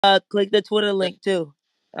Click the Twitter link too.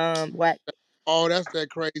 Whack. Oh, that's that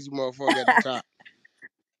crazy motherfucker at the top.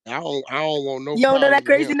 I don't want no You don't know problems that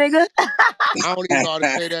with him. crazy nigga? I don't even know how to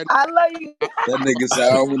say that. I love you. I, That nigga said,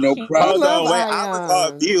 I don't want no I Hold problem. love on, wait. I was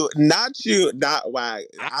on Ion. mute. Not you. Not why.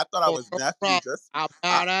 I I thought I don't want was no nephew. problem. Just I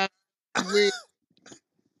I, bow down. You win.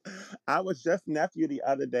 I was just nephew the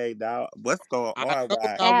other day. Now what's going I on? know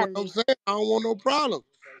Why? that's what I'm Cali. saying. I don't want no problems.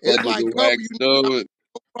 That It's like nigga Cover, you waxed niggas I up. have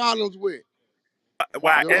no problems with.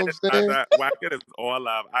 Why You know what it I'm is saying? other? Why it is all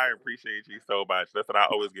love. I appreciate you so much. Listen, I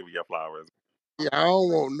always give you your flowers. Yeah, I don't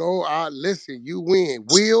want no. Listen, you win.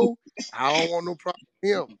 Will, I don't want no problem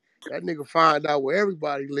with him. That nigga find out where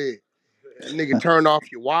everybody live. That nigga turn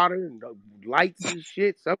off your water and the lights and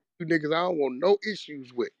shit. Some of you niggas I don't want no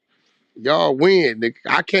issues with. Y'all win, nigga.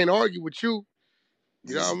 I can't argue with you.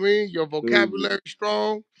 You know what I mean? Your Stupid. vocabulary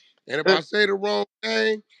strong. And if I say the wrong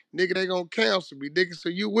thing, nigga, they gonna cancel me, nigga. So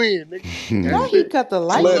you win, nigga. Not That's he it. cut the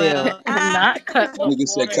light Well, bill. not cut the Nigga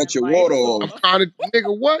said, water cut and your light. water I'm off. trying to,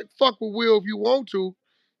 nigga, what? Fuck with Will if you want to.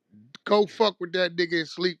 Go fuck with that nigga in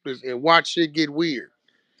Sleepless and watch shit get weird.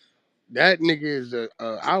 That nigga is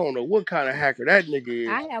I don't know what kind of hacker that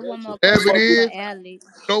nigga is. I have one more Whatever it question for is, Alex.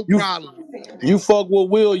 no You problem. you fuck with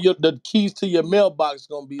Will, the keys to your mailbox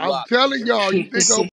gonna be I'm locked, telling nigga. y'all, you think I'm